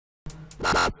Hey,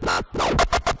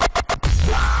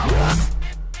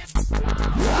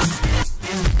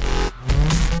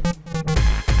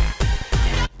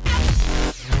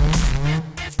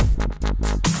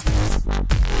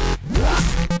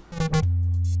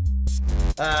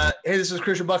 this is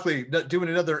Christian Buckley doing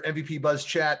another MVP Buzz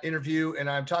Chat interview, and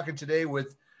I'm talking today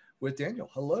with Daniel.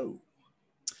 Hello.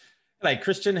 Hey,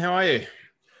 Christian, how are you?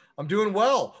 I'm doing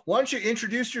well. Why don't you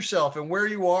introduce yourself and where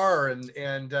you are,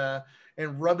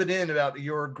 and rub it in about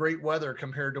your great weather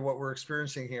compared to what we're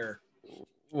experiencing here.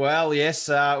 Well, yes.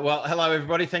 Well, hello,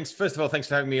 everybody. Thanks. First of all, thanks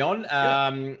for having me on.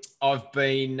 I've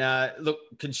been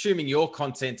consuming your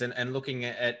content and looking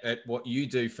at what you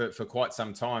do for quite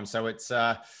some time. So it's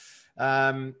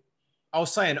I'll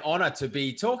say an honor to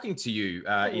be talking to you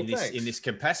in this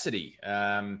capacity.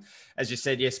 As you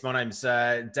said, yes, my name's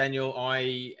Daniel.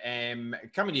 I am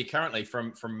coming to you currently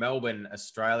from Melbourne,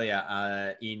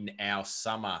 Australia, in our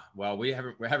summer. Well, we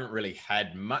haven't really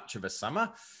had much of a summer,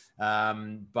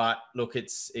 but look,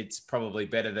 it's probably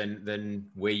better than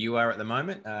where you are at the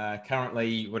moment.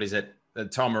 Currently, what is it? The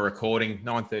time of recording,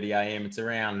 9:30 a.m. It's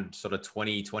around sort of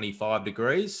 20, 25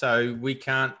 degrees, so we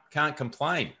can't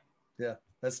complain. Yeah,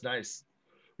 that's nice.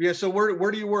 Yeah. So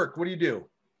where do you work? What do you do?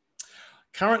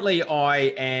 Currently, I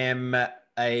am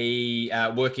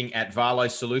working at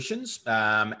Valo Solutions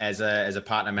as a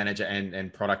partner manager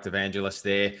and product evangelist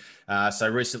there. So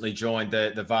recently joined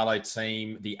the Valo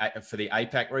team for the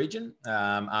APAC region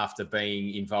after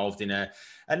being involved in a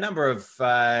number of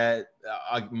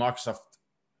Microsoft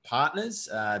partners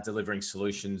delivering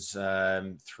solutions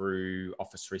through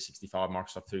Office 365,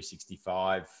 Microsoft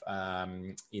 365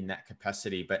 in that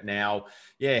capacity. But now,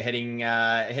 yeah, heading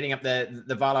up the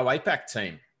Valo APAC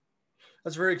team.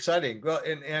 That's very exciting. Well,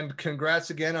 and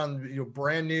congrats again on your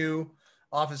brand new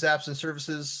Office Apps and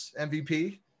Services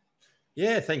MVP.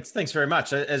 Yeah, thanks very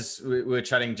much. As we were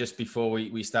chatting just before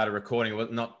we started recording, well,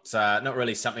 not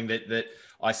really something that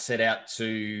I set out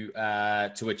to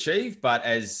achieve, but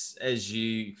as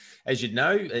you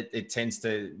know, it tends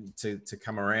to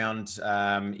come around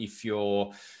if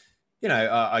you're,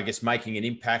 I guess, making an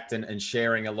impact and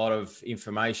sharing a lot of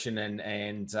information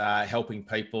and helping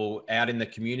people out in the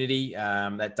community.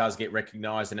 That does get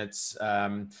recognised, and it's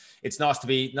nice to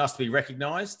be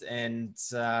recognised. And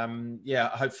yeah,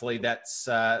 hopefully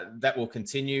that will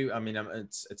continue. I mean,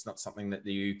 it's not something that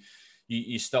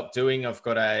you stop doing. I've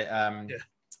got a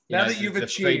now that you've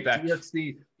achieved, it's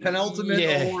the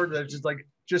penultimate award that's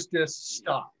just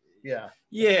stop.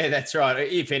 Yeah, that's right.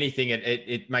 If anything,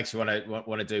 it makes you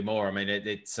want to do more. I mean,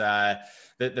 it's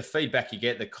the feedback you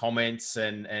get, the comments,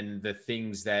 and the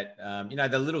things that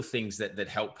the little things that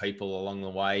help people along the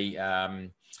way.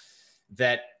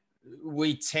 That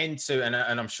we tend to, and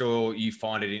I'm sure you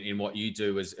find it in what you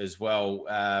do as well.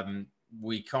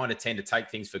 We kind of tend to take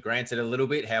things for granted a little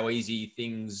bit, how easy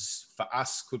things for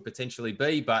us could potentially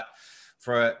be, but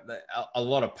for a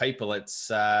lot of people, it's,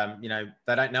 they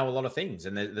don't know a lot of things,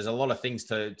 and there's a lot of things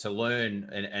to learn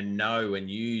and know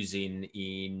and use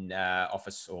in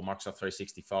Office or Microsoft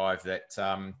 365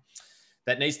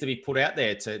 that needs to be put out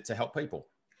there to help people.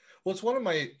 Well, it's one of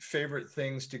my favorite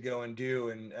things to go and do.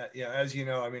 And, as you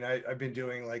know, I mean, I've been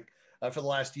doing for the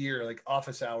last year,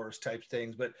 office hours type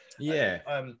things, but yeah,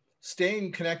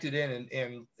 staying connected in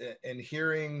and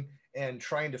hearing and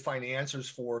trying to find answers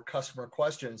for customer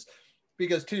questions.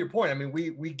 Because to your point, I mean,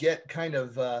 we get kind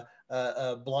of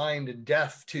blind and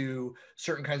deaf to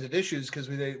certain kinds of issues because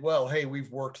we think, well, hey,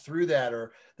 we've worked through that,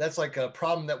 or that's like a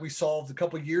problem that we solved a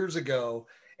couple of years ago.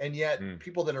 And yet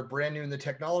people that are brand new in the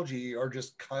technology are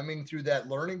just coming through that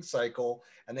learning cycle,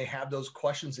 and they have those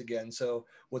questions again. So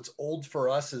what's old for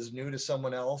us is new to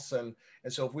someone else. And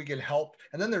so if we can help,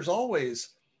 and then there's always,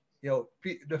 no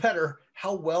matter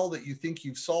how well that you think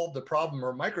you've solved the problem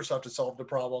or Microsoft has solved the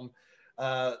problem,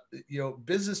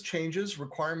 business changes,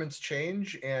 requirements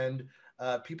change, and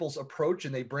people's approach,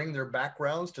 and they bring their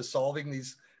backgrounds to solving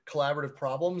these collaborative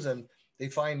problems, and they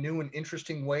find new and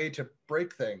interesting way to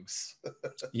break things.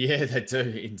 Yeah, they do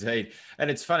indeed.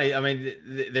 And it's funny. I mean,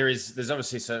 there's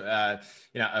obviously some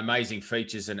amazing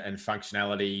features and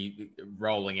functionality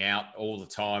rolling out all the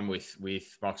time with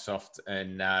Microsoft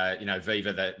and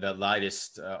Viva, the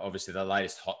latest, obviously the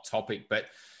latest hot topic. But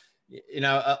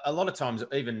a lot of times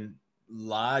even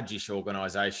largish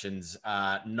organizations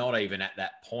are not even at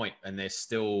that point, and they're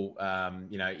still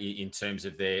in terms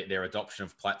of their adoption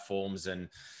of platforms, and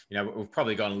we've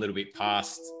probably gone a little bit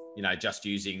past just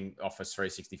using Office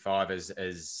 365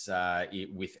 as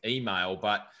with email.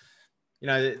 But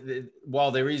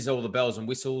while there is all the bells and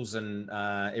whistles and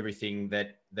everything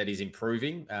that is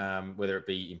improving, whether it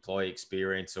be employee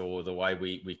experience or the way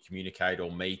we communicate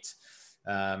or meet,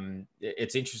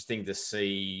 it's interesting to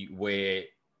see where,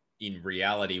 in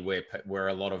reality, where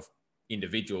a lot of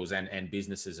individuals and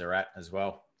businesses are at as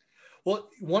well. Well,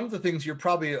 one of the things you're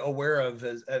probably aware of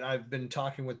is, and I've been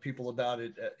talking with people about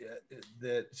it,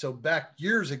 so back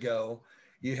years ago,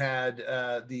 you had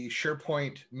the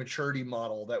SharePoint maturity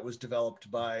model that was developed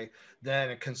by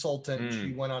then a consultant.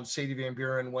 She went on, Sadie Van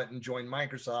Buren, went and joined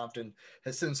Microsoft and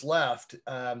has since left.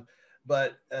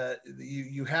 But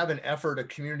you have an effort, a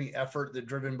community effort that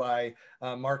driven by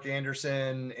Mark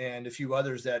Anderson and a few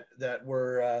others that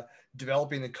were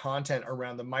developing the content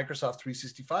around the Microsoft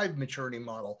 365 maturity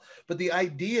model. But the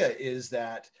idea is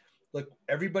that, look,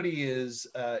 everybody is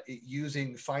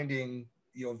finding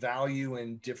value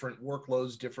in different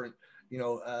workloads, different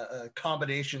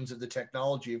combinations of the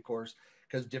technology, of course,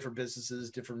 because different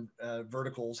businesses, different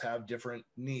verticals have different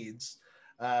needs.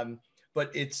 But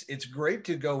it's great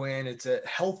to go in. It's a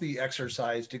healthy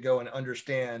exercise to go and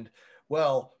understand,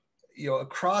 well,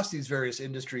 across these various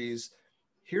industries,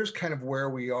 here's kind of where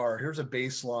we are. Here's a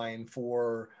baseline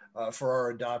for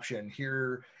our adoption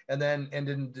here. And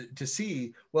then to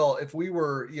see, well, if we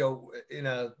were, in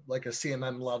a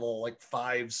CMM level, like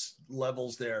 5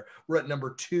 levels there, we're at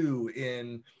number 2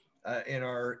 in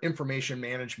our information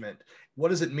management. What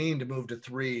does it mean to move to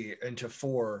 3 and to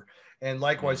 4? And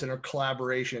likewise in our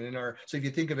collaboration, so if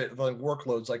you think of it like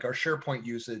workloads, like our SharePoint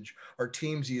usage, our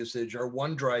Teams usage, our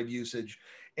OneDrive usage,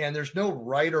 and there's no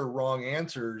right or wrong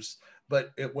answers,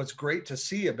 but what's great to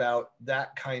see about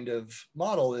that kind of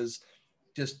model is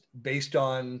just based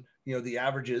on, the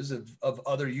averages of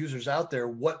other users out there,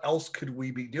 what else could we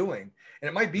be doing? And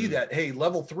it might be that, hey,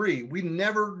 level 3, we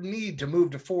never need to move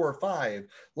to 4 or 5.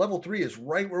 Level 3 is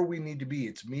right where we need to be.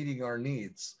 It's meeting our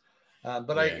needs.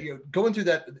 Going through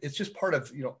that, it's just part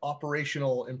of,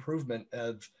 operational improvement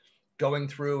of going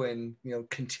through and,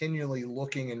 continually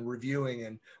looking and reviewing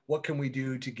and what can we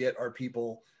do to get our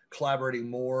people collaborating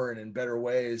more and in better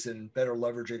ways and better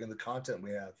leveraging of the content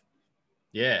we have.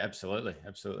 Yeah, absolutely.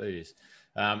 Absolutely it is.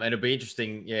 And it'll be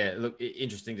interesting. Yeah. Look,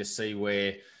 interesting to see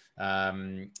where,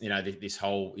 this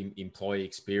whole employee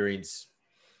experience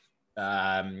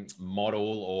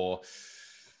model or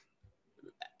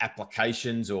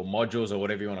applications or modules or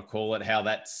whatever you want to call it, how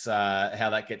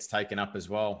that gets taken up as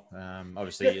well.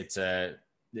 Obviously it's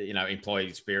employee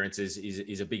experience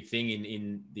is a big thing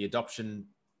in the adoption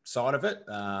side of it.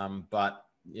 But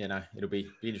it'll be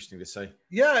interesting to see.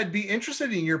 Yeah, I'd be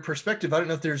interested in your perspective. I don't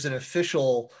know if there's an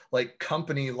official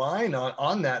company line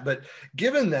on that, but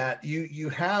given that you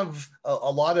have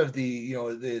a lot of the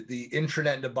the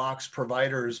intranet in the box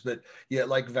providers, but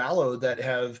like Valo that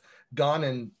have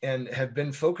gone and have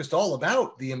been focused all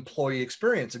about the employee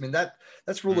experience. I mean,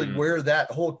 that's really where that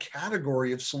whole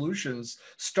category of solutions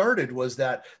started, was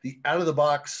that the out of the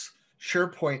box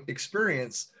SharePoint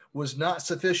experience was not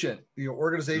sufficient.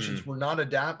 Organizations were not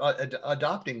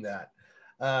adopting that.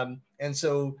 And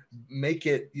so make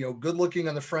it, good looking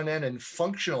on the front end and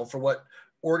functional for what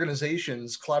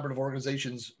collaborative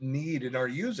organizations need and are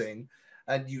using.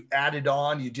 And you added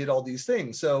on, you did all these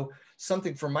things. So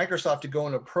something for Microsoft to go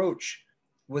and approach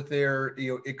with their,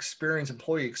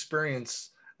 employee experience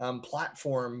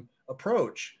platform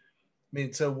approach. I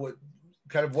mean, so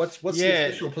what's the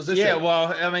official position? Yeah,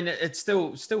 well, I mean, it's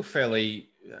still fairly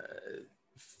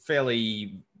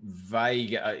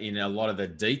vague in a lot of the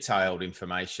detailed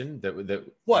information that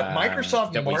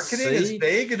Microsoft that marketing is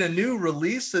vague in a new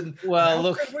release. And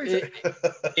look,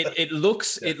 it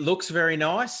looks very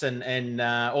nice, and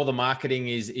all the marketing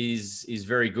is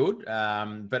very good.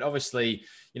 But obviously,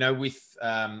 with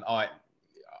I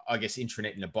guess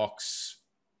intranet in a box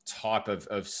type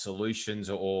of solutions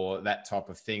or that type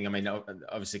of thing. I mean,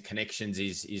 obviously connections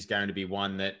is going to be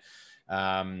one that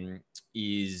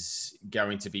is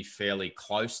going to be fairly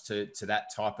close to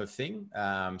that type of thing.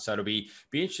 So it'll be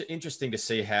interesting to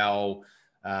see how,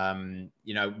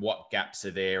 what gaps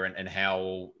are there and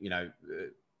how,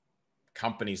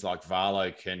 companies like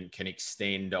Valo can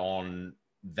extend on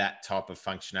that type of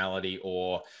functionality.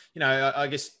 Or, I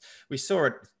guess we saw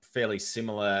a fairly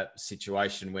similar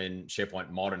situation when SharePoint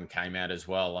Modern came out as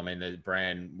well. I mean, the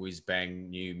brand whiz bang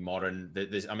new Modern.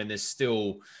 There's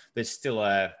still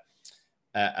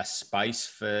a space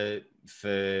for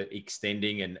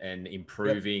extending and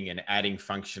improving and adding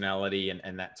functionality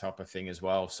and that type of thing as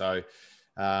well. So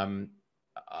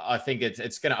I think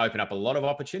it's going to open up a lot of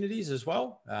opportunities as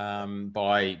well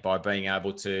by being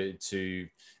able to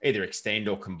either extend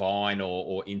or combine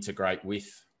or integrate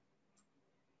with.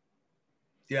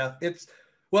 Yeah, it's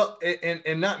well,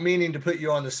 and not meaning to put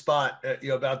you on the spot,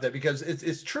 about that, because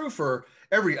it's true for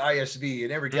every ISV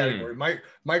in every category.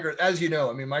 As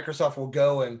Microsoft will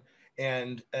go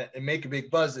and make a big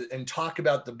buzz and talk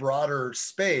about the broader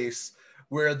space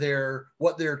where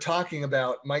what they're talking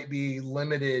about might be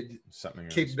limited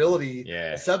capability,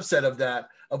 a subset of that,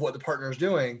 of what the partner is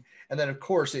doing. And then of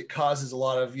course it causes a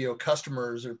lot of,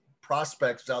 customers or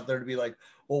prospects out there to be like,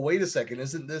 well, wait a second,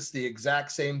 isn't this the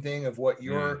exact same thing of what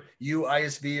you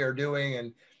ISV are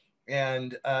doing?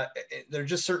 And there are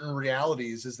just certain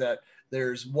realities, is that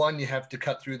there's one, you have to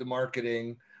cut through the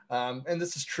marketing. And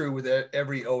this is true with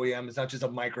every OEM. It's not just a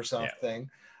Microsoft thing.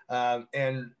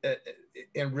 And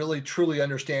really truly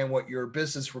understand what your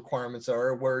business requirements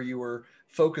are, where you were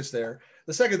focused there.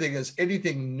 The second thing is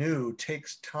anything new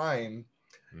takes time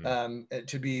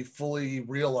to be fully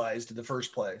realized in the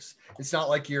first place. It's not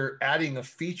like you're adding a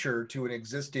feature to an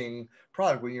existing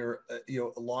product when you're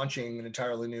launching an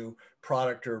entirely new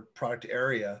product or product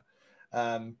area.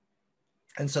 And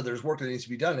so there's work that needs to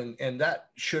be done, and that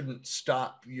shouldn't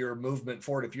stop your movement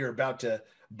forward. If you're about to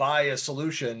buy a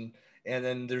solution and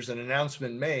then there's an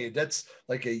announcement made, that's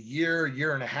like a year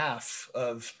and a half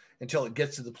of until it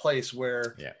gets to the place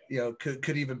where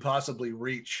could even possibly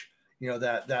reach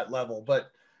that level.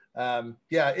 But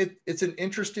it's an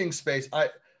interesting space. I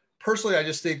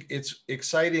just think it's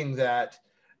exciting that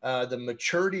the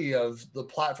maturity of the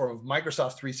platform of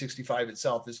Microsoft 365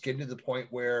 itself is getting to the point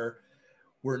where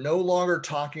we're no longer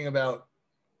talking about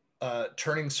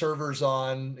turning servers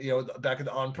on, back in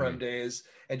the on-prem days,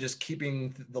 and just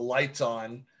keeping the lights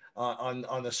on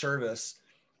the service,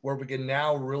 where we can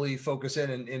now really focus in,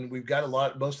 and we've got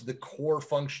most of the core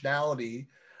functionality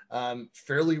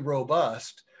fairly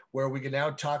robust, where we can now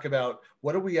talk about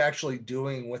what are we actually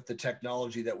doing with the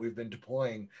technology that we've been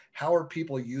deploying? How are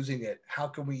people using it? How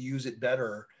can we use it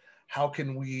better? How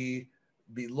can we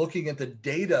be looking at the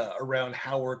data around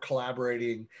how we're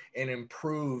collaborating and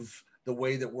improve the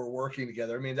way that we're working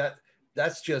together? I mean,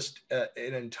 that's just an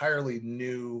entirely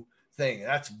new thing.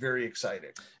 That's very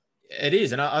exciting. It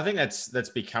is. And I think that's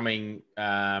becoming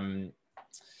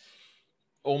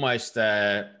almost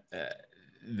the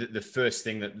first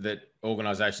thing that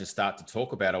organizations start to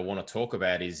talk about or want to talk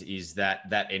about is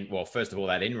that end, well, first of all,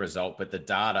 that end result, but the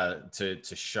data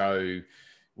to show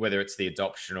whether it's the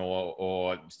adoption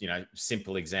or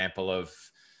simple example of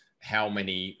how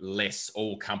many less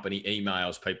all company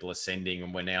emails people are sending,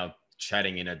 and we're now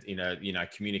chatting in a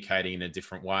communicating in a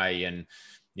different way, and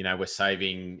we're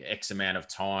saving X amount of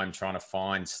time trying to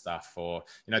find stuff. Or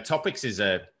topics is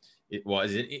an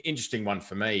interesting one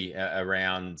for me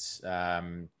around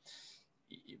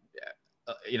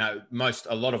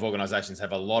a lot of organizations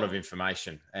have a lot of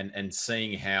information, and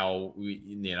seeing how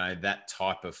that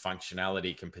type of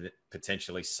functionality can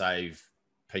potentially save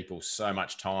people so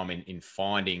much time in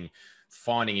finding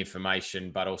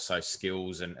information, but also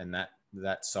skills and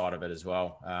that side of it as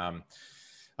well.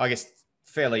 I guess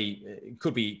it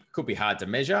could be hard to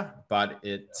measure, but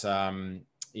it's an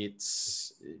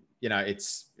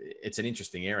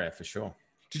interesting area for sure.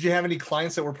 Did you have any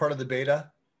clients that were part of the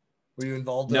beta? Were you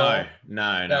involved? No, I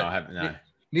haven't. No.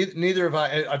 Neither have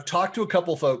I. I've talked to a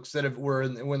couple folks that were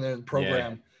in the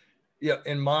program. Yeah,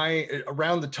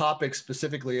 around the topic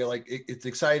specifically, like it's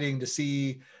exciting to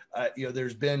see.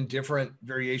 There's been different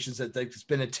variations it's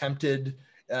been attempted.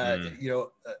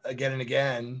 Again and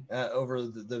again over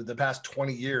the past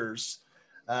 20 years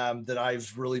that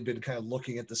I've really been kind of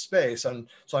looking at the space. So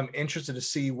I'm interested to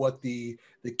see what the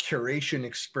curation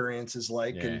experience is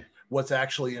like and what's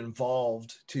actually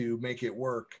involved to make it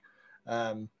work.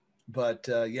 It's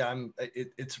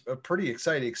a pretty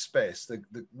exciting space.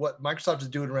 What Microsoft is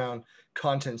doing around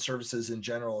content services in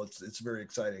general, it's very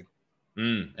exciting.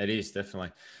 It is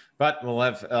definitely, but we'll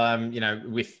have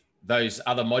with those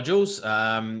other modules,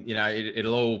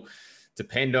 it'll all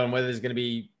depend on whether there's going to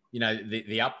be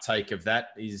the uptake of that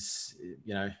is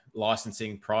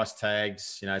licensing, price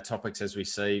tags, topics as we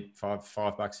see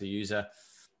 $5 a user.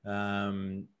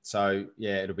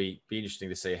 It'll be interesting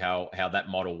to see how that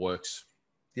model works.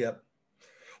 Yep.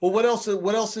 Well, what else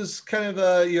is kind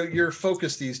of your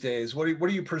focus these days? What are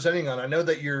you presenting on? I know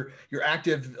that you're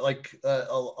active, like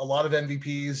a lot of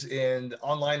MVPs and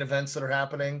online events that are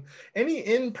happening. Any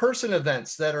in-person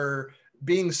events that are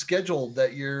being scheduled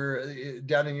that you're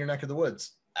down in your neck of the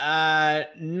woods?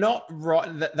 Not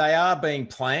right. They are being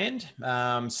planned.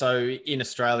 So in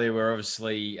Australia, we're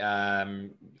obviously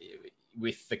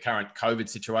with the current COVID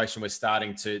situation, we're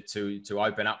starting to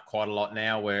open up quite a lot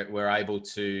now. We're able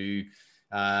to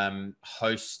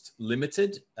host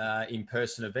limited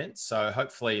in-person events. So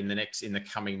hopefully in the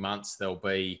coming months there'll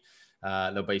be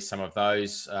some of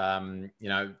those. Been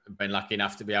lucky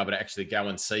enough to be able to actually go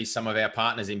and see some of our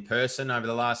partners in person over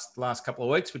the last couple of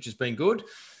weeks, which has been good.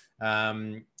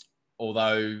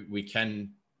 Although we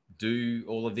can do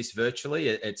all of this virtually,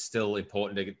 it's still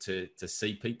important to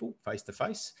see people face to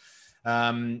face.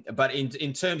 But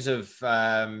in terms of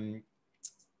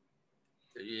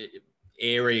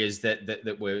areas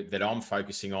that I'm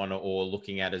focusing on or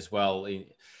looking at as well,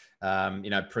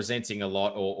 presenting a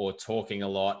lot or talking a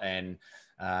lot, and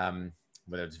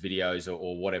whether it's videos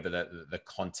or whatever the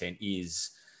content is.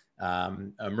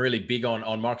 I'm really big on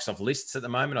Microsoft lists at the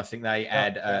moment. I think they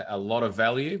add a lot of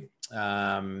value,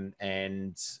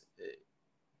 and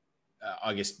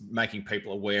I guess making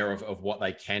people aware of what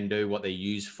they can do, what they're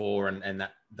used for, and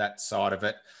that side of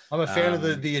it. I'm a fan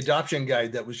of the adoption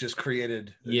guide that was just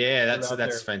created. Yeah,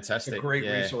 that's fantastic. It's a great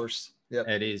resource. Yeah,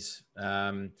 it is.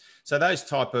 So those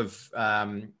type of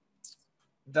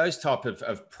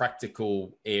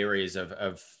practical areas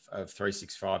of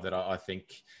 365 that I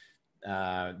think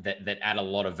that add a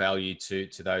lot of value to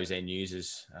those end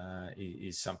users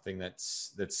is something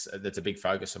that's a big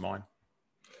focus of mine.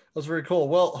 That's very cool.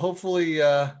 Well, hopefully,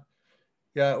 it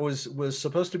was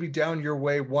supposed to be down your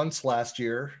way once last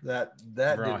year. That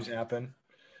didn't happen.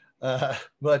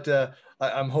 But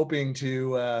I'm hoping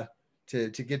to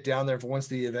get down there for once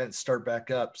the events start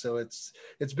back up. So I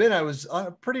was on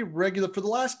a pretty regular for the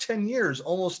last 10 years,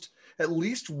 almost at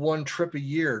least one trip a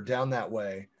year down that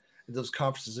way. Those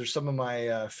conferences are some of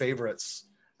my favorites.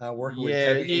 Working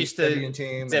with Debbie and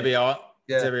team. Debbie,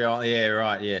 yeah,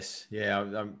 right. Yes. Yeah.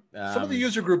 Some of the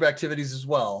user group activities as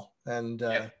well. And,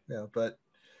 but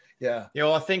yeah. Yeah.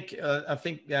 Well, I think,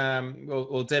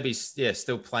 Debbie's,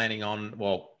 still planning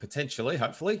on, potentially,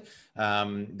 hopefully,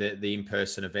 the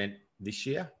in-person event this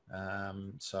year.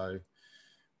 So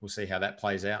we'll see how that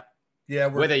plays out. Yeah.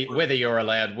 Whether you're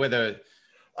allowed, whether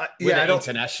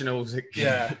internationals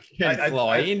can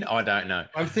fly in, I don't know.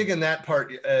 I'm thinking that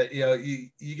part,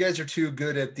 you guys are too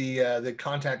good at the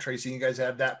contact tracing. You guys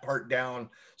have that part down.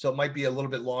 So it might be a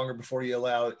little bit longer before you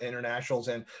allow internationals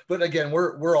in. But again,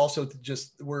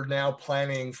 we're now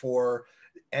planning for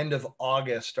end of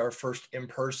August, our first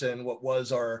in-person, what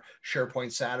was our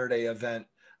SharePoint Saturday event,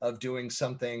 of doing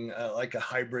something like a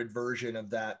hybrid version of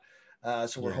that.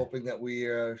 So we're hoping that we,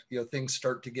 things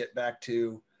start to get back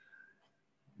to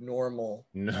normal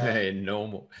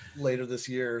later this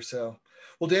year. So,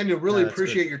 well, Daniel, really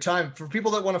appreciate your time. For people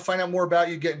that want to find out more about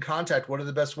you, get in contact, what are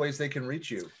the best ways they can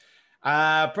reach you?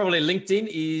 Probably LinkedIn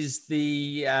is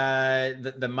the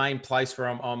main place where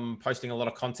I'm posting a lot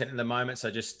of content at the moment. So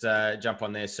just jump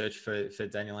on there, search for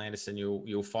Daniel Anderson.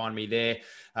 You'll find me there.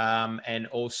 And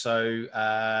also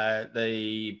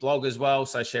the blog as well.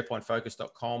 So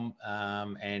sharepointfocus.com.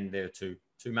 And there are two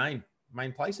main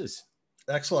places.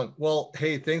 Excellent. Well,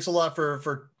 hey, thanks a lot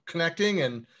for connecting,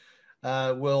 and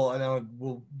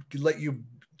we'll let you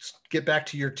get back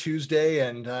to your Tuesday,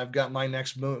 and I've got my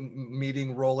next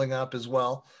meeting rolling up as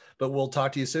well, but we'll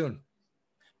talk to you soon.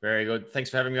 Very good. Thanks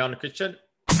for having me on, Christian.